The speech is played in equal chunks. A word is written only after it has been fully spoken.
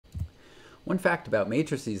one fact about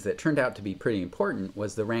matrices that turned out to be pretty important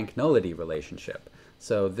was the rank-nullity relationship.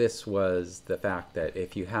 So this was the fact that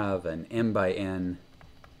if you have an m by n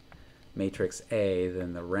matrix A,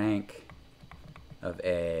 then the rank of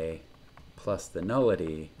A plus the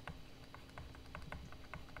nullity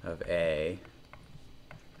of A,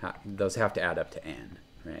 those have to add up to n,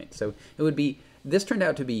 right? So it would be, this turned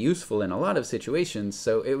out to be useful in a lot of situations,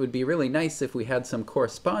 so it would be really nice if we had some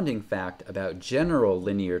corresponding fact about general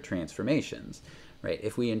linear transformations, right?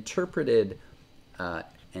 If we interpreted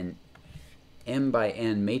an m by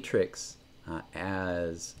n matrix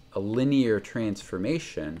as a linear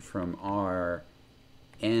transformation from Rn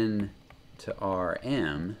to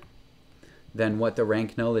Rm, then what the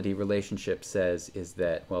rank-nullity relationship says is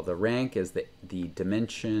that, well, the rank is the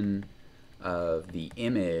dimension of the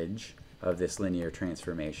image of this linear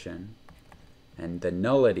transformation, and the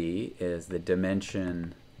nullity is the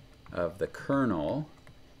dimension of the kernel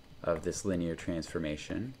of this linear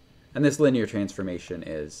transformation. And this linear transformation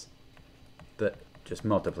is the just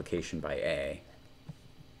multiplication by A.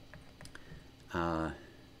 And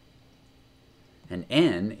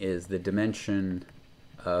n is the dimension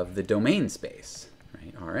of the domain space,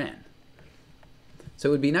 right, Rn. So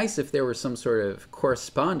it would be nice if there were some sort of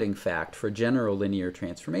corresponding fact for general linear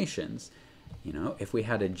transformations. You know, if we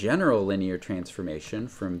had a general linear transformation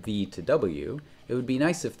from V to W, it would be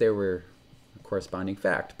nice if there were a corresponding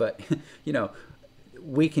fact. But, you know,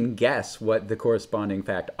 we can guess what the corresponding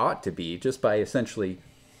fact ought to be just by essentially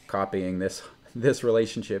copying this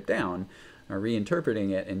relationship down or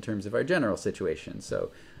reinterpreting it in terms of our general situation.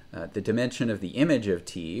 So the dimension of the image of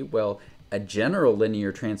T, well, a general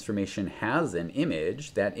linear transformation has an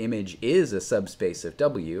image. That image is a subspace of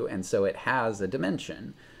W, and so it has a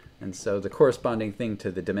dimension. And so the corresponding thing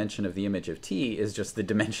to the dimension of the image of T is just the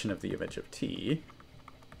dimension of the image of T.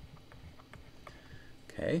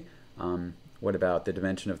 Okay. What about the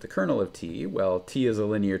dimension of the kernel of T? Well, T is a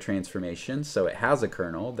linear transformation, so it has a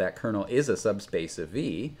kernel. That kernel is a subspace of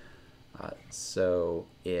V, so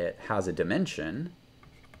it has a dimension.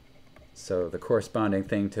 So the corresponding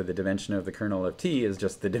thing to the dimension of the kernel of T is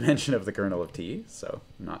just the dimension of the kernel of T, so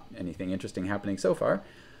not anything interesting happening so far.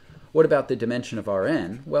 What about the dimension of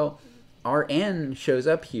Rn? Well, Rn shows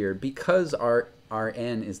up here because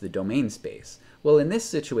Rn is the domain space. Well, in this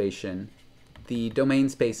situation, the domain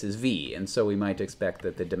space is V, and so we might expect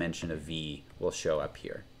that the dimension of V will show up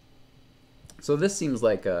here. So this seems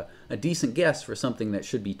like a decent guess for something that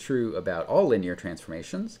should be true about all linear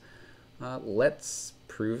transformations. Let's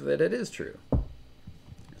prove that it is true.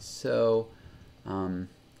 So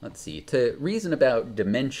let's see. To reason about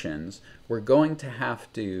dimensions, we're going to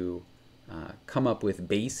have to come up with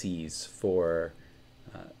bases for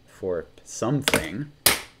something.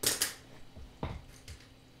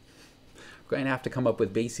 We're going to have to come up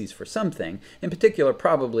with bases for something. In particular,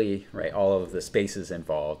 probably, right, all of the spaces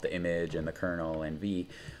involved, the image and the kernel and V.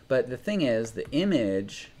 But the thing is, the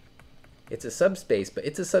image, it's a subspace, but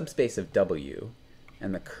it's a subspace of W.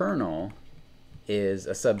 And the kernel is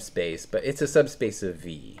a subspace, but it's a subspace of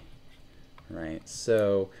V, right?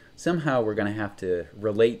 So somehow we're going to have to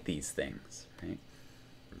relate these things, right?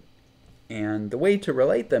 And the way to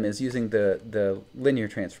relate them is using the linear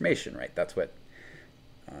transformation, right? That's what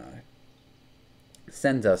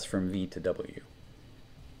sends us from V to W.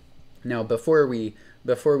 Now, before we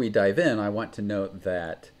dive in, I want to note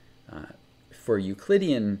that for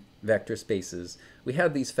Euclidean vector spaces, we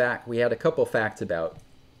had a couple facts about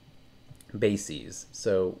bases.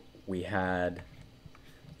 So we had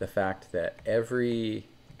the fact that every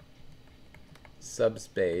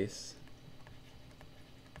subspace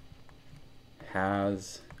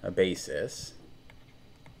has a basis,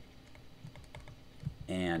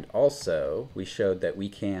 and also we showed that we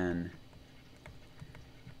can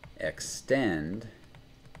extend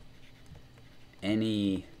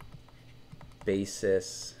any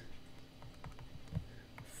basis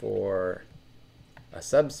for a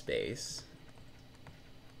subspace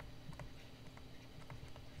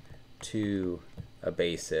to a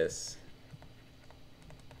basis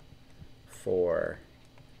for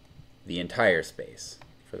the entire space,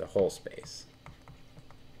 for the whole space.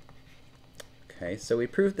 Okay, so we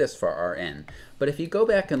proved this for Rn. But if you go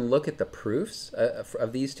back and look at the proofs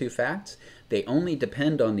of these two facts, they only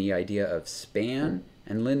depend on the idea of span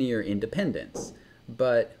and linear independence.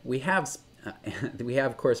 But we have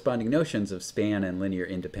corresponding notions of span and linear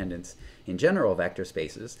independence in general vector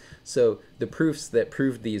spaces. So the proofs that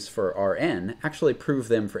proved these for Rn actually prove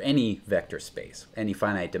them for any vector space, any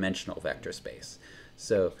finite dimensional vector space.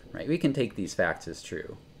 So right, we can take these facts as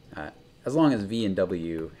true, as long as V and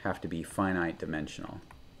W have to be finite dimensional.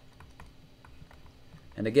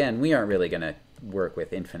 And again, we aren't really going to work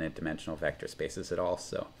with infinite dimensional vector spaces at all.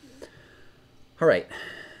 So, all right.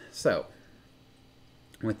 So,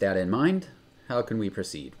 with that in mind, how can we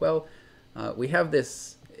proceed? Well, we have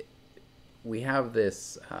this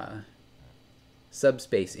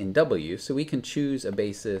subspace in W, so we can choose a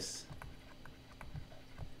basis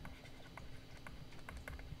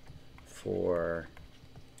for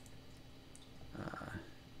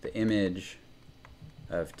the image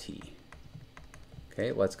of T.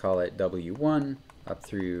 Okay, let's call it W1 up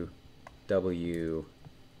through W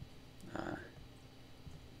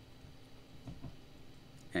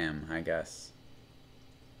M, I guess.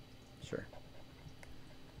 Sure.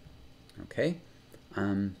 Okay.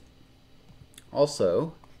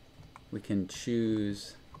 Also, we can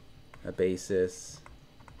choose a basis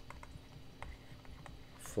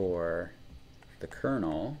for the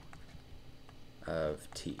kernel of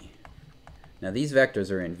T. Now these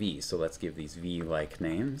vectors are in V, so let's give these V-like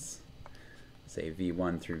names. Say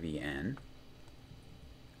V1 through Vn.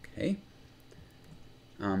 Okay.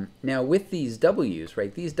 Now with these W's,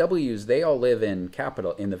 right, these W's, they all live in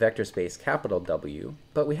the vector space capital W,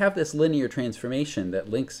 but we have this linear transformation that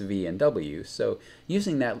links V and W. So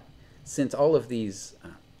using that, since all of these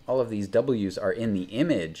W's are in the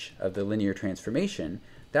image of the linear transformation,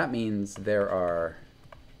 that means there are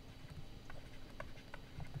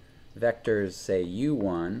vectors, say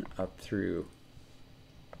U1 up through,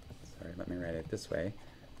 sorry, let me write it this way.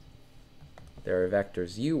 There are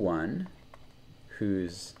vectors U1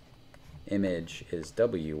 whose image is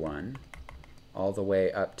W1 all the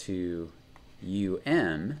way up to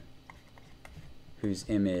UM whose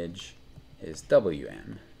image is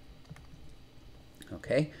WM.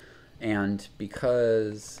 Okay, and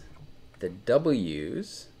because the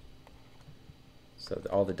W's, so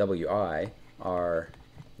all the WI, are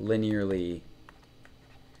linearly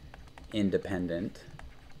independent,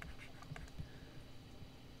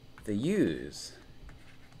 the U's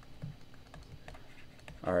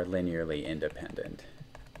are linearly independent.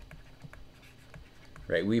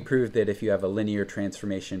 Right? We proved that if you have a linear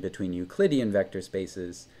transformation between Euclidean vector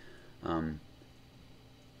spaces,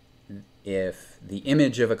 if the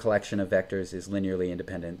image of a collection of vectors is linearly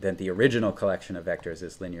independent, then the original collection of vectors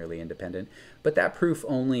is linearly independent. But that proof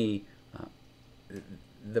only,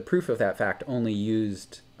 the proof of that fact only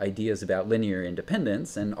used ideas about linear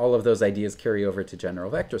independence, and all of those ideas carry over to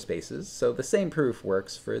general vector spaces. So the same proof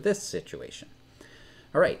works for this situation.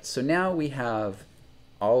 All right, so now we have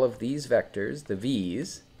all of these vectors, the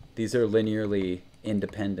V's. These are linearly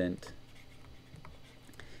independent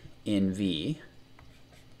in V.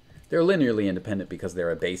 They're linearly independent because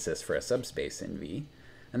they're a basis for a subspace in V.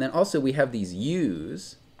 And then also we have these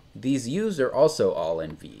U's. These U's are also all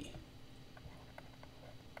in V.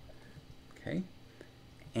 Okay,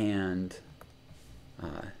 and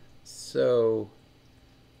so,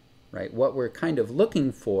 right, what we're kind of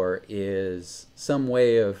looking for is some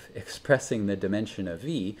way of expressing the dimension of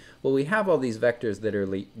V. Well, we have all these vectors that are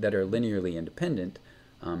linearly independent.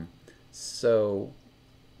 So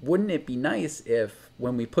wouldn't it be nice if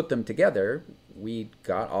when we put them together, we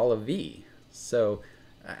got all of V? So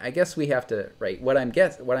I guess we have to, right, what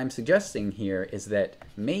I'm suggesting here is that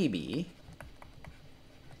maybe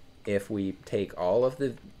if we take all of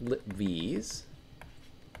the V's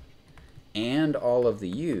and all of the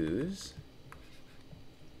U's,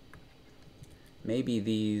 maybe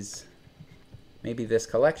this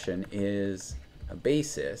collection is a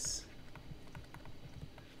basis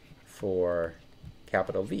for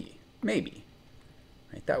capital V. Maybe.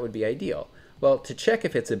 Right? That would be ideal. Well, to check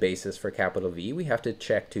if it's a basis for capital V, we have to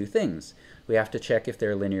check two things. We have to check if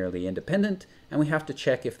they're linearly independent, and we have to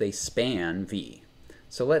check if they span V.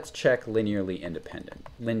 So let's check linear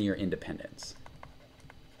independence.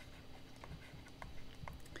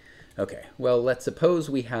 Okay, well, let's suppose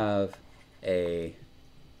we have a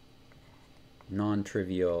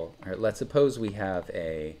non-trivial, or let's suppose we have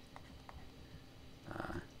a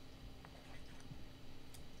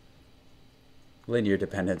linear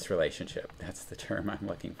dependence relationship. That's the term I'm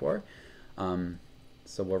looking for.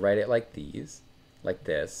 So we'll write it like this.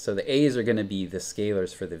 So the A's are going to be the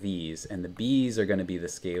scalars for the V's, and the B's are going to be the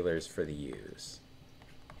scalars for the U's.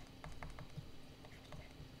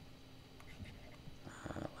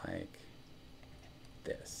 Like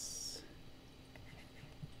this.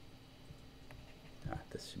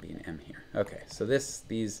 This should be an M here. Okay, so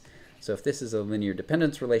so if this is a linear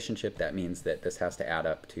dependence relationship, that means that this has to add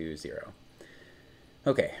up to 0.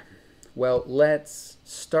 Okay. Well, let's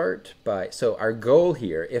start by, so our goal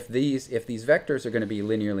here, if these vectors are going to be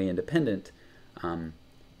linearly independent,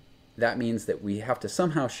 that means that we have to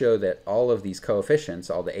somehow show that all of these coefficients,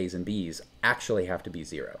 all the a's and b's, actually have to be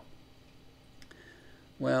 0.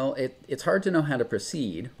 Well, it's hard to know how to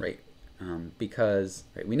proceed, right? Because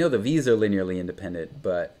we know the v's are linearly independent,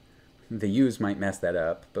 but the u's might mess that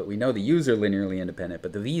up. But we know the u's are linearly independent,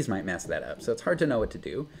 but the v's might mess that up. So it's hard to know what to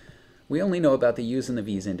do. We only know about the u's and the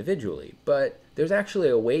v's individually, but there's actually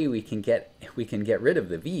a way we can get rid of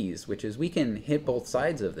the v's, which is we can hit both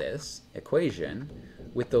sides of this equation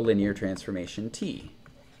with the linear transformation t.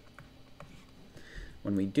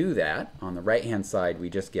 When we do that, on the right-hand side, we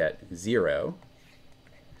just get 0.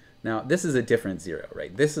 Now, this is a different 0,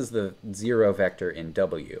 right? This is the 0 vector in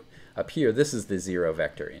W. Up here, this is the 0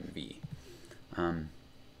 vector in V.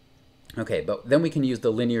 Okay, but then we can use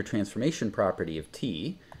the linear transformation property of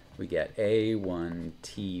T. We get A1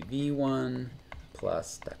 TV1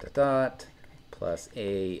 plus dot dot dot plus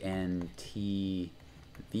AN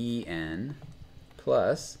TVN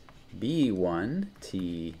plus B1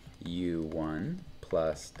 TU1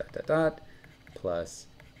 plus dot dot dot plus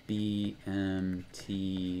BMTUM.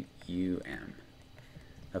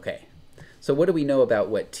 Okay, so what do we know about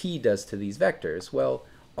what T does to these vectors? Well,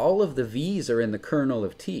 all of the V's are in the kernel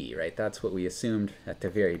of T, right? That's what we assumed at the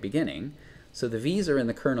very beginning. So the V's are in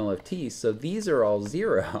the kernel of T, so these are all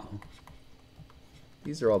 0.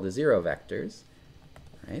 These are all the 0 vectors,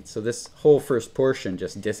 right? So this whole first portion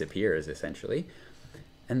just disappears, essentially.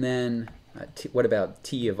 And then what about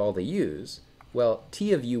T of all the U's? Well,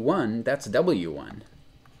 T of U1, that's W1.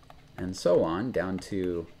 And so on, down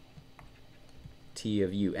to T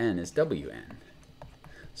of UN is WN.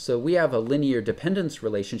 So we have a linear dependence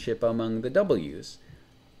relationship among the W's.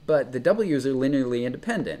 But the W's are linearly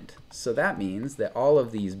independent. So that means that all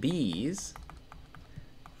of these B's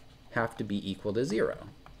have to be equal to 0.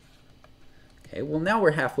 Okay, well now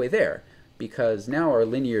we're halfway there, because now our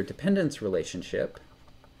linear dependence relationship,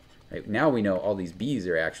 right, now we know all these B's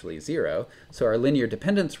are actually 0. So our linear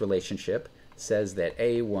dependence relationship says that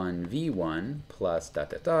A1 V1 plus dot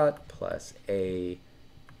dot dot plus A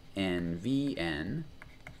n Vn.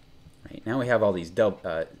 Right, now we have all these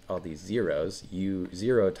zeros.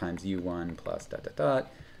 U0 times U1 plus dot dot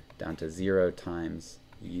dot down to 0 times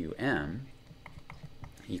Um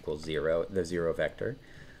equals 0, the 0 vector.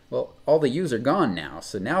 Well, all the U's are gone now,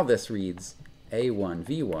 so now this reads A1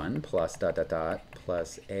 V1 plus dot dot dot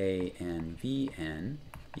plus A n Vn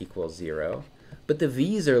equals 0. But the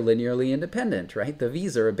V's are linearly independent, right? The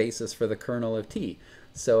V's are a basis for the kernel of T.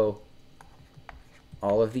 So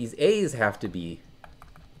all of these A's have to be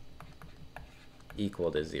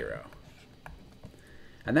equal to 0.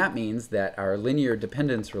 And that means that our linear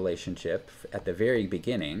dependence relationship at the very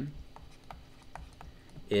beginning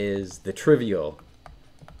is the trivial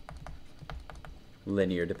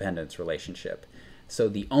linear dependence relationship. So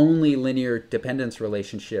the only linear dependence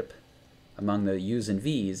relationship among the U's and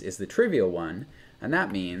V's is the trivial one, and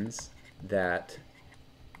that means that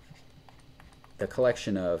the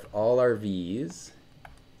collection of all our V's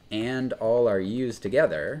and all our U's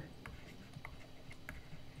together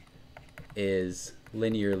is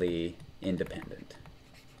linearly independent.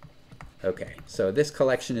 Okay, so this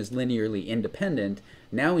collection is linearly independent.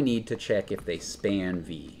 Now we need to check if they span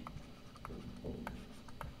V.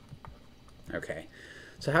 Okay,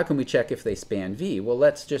 so how can we check if they span V? Well,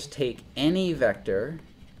 let's just take any vector,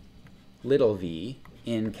 little v,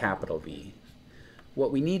 in capital V.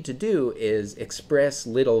 What we need to do is express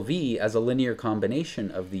little v as a linear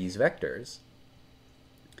combination of these vectors.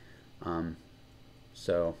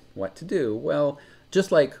 So what to do? Well,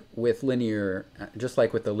 just like with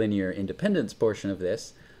the linear independence portion of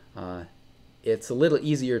this, it's a little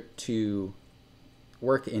easier to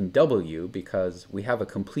work in W because we have a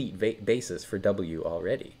complete basis for W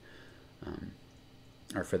already,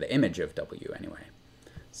 or for the image of W anyway.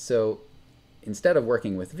 So instead of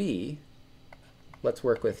working with V, let's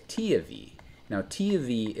work with T of V. Now T of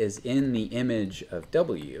V is in the image of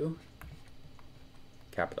W,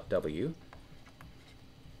 capital W.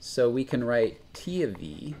 So we can write T of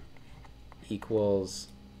V equals,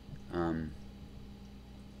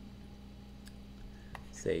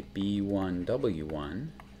 say, B1 W1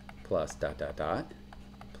 plus dot dot dot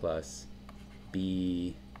plus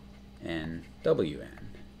B n WN,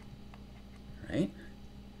 right?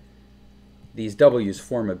 These W's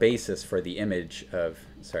form a basis for the image of,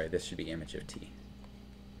 sorry, this should be image of T.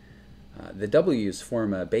 The W's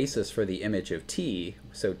form a basis for the image of T,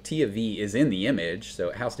 so T of V is in the image, so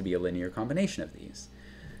it has to be a linear combination of these.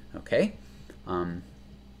 Okay?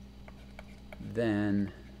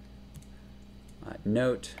 Then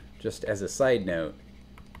note, just as a side note,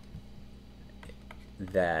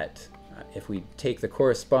 that if we take the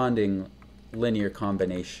corresponding linear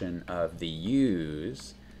combination of the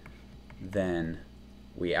u's, then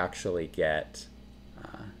we actually get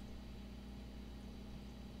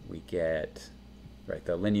right,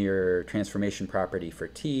 the linear transformation property for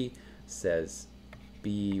t says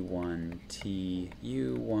b1t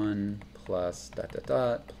u1 plus dot dot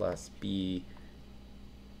dot plus b,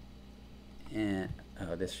 and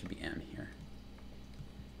oh, this should be m here,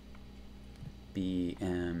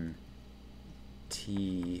 bm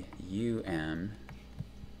t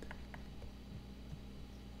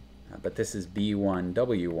um, but this is b1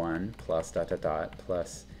 w1 plus dot dot dot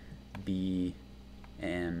plus b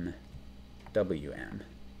m wm,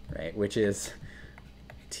 right, which is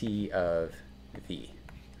t of v,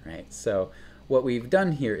 right? So what we've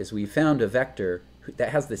done here is we found a vector that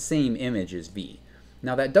has the same image as v.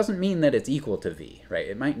 Now that doesn't mean that it's equal to v, right?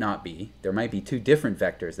 It might not be. There might be two different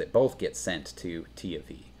vectors that both get sent to t of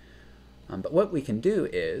v. But what we can do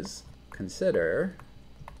is consider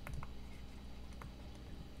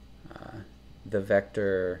the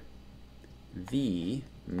vector v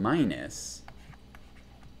minus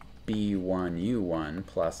b1 u1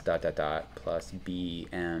 plus dot dot dot plus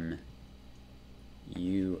bm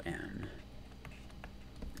um.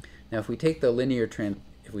 Now if we take the linear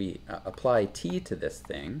if we apply t to this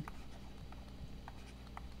thing,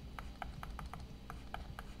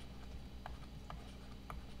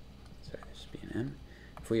 sorry, there should be an m.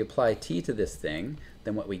 If we apply t to this thing,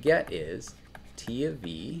 then what we get is t of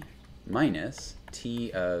v minus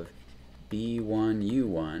t of b1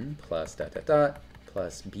 u1 plus dot dot dot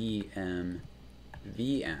plus bm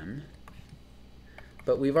vm.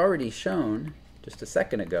 But we've already shown just a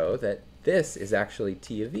second ago that this is actually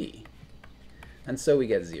t of v. And so we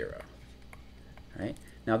get 0. Right?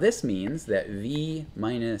 Now this means that v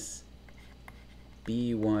minus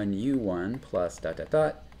b1 u1 plus dot dot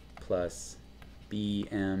dot plus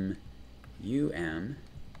bm um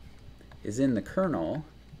is in the kernel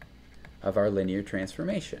of our linear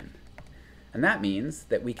transformation. And that means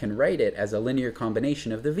that we can write it as a linear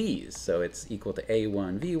combination of the v's. So it's equal to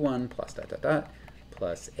a1 v1 plus dot dot dot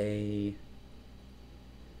plus an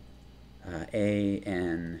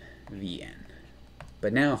vn.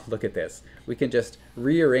 But now look at this. We can just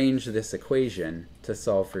rearrange this equation to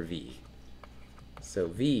solve for v. So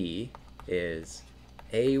v is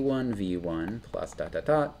a1 v1 plus dot dot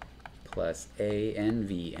dot plus an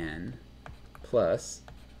vn plus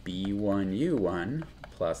b1 u1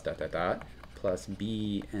 plus dot dot dot plus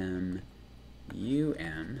bm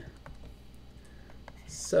um.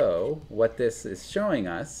 So what this is showing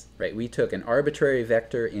us, right, we took an arbitrary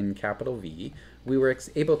vector in capital V, we were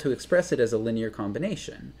able to express it as a linear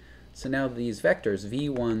combination. So now these vectors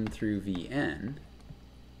v1 through vn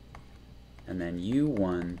and then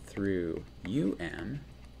u1 through um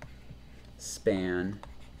span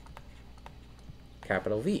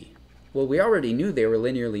capital V. Well, we already knew they were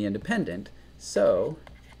linearly independent, so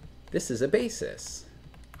this is a basis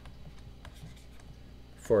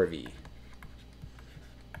for V.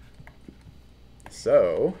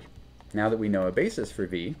 So now that we know a basis for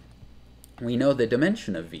V, we know the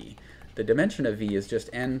dimension of V. The dimension of V is just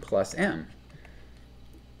n plus m.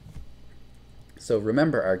 So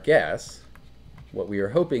remember our guess, what we were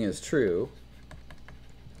hoping is true,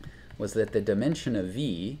 was that the dimension of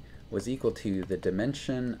V was equal to the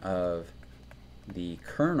dimension of the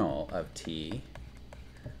kernel of T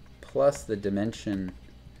plus the dimension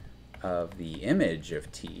of the image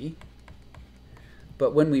of T.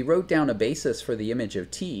 But when we wrote down a basis for the image of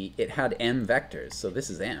T, it had m vectors, so this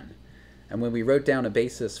is m. And when we wrote down a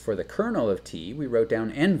basis for the kernel of T, we wrote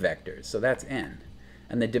down n vectors, so that's n.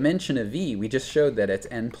 And the dimension of V, we just showed that it's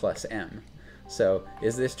n plus m. So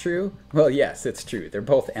is this true? Well, yes, it's true. They're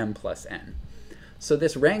both m plus n. So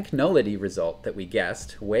this rank nullity result that we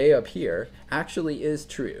guessed way up here actually is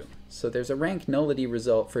true. So there's a rank nullity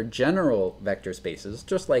result for general vector spaces,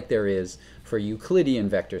 just like there is for Euclidean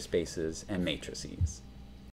vector spaces and matrices.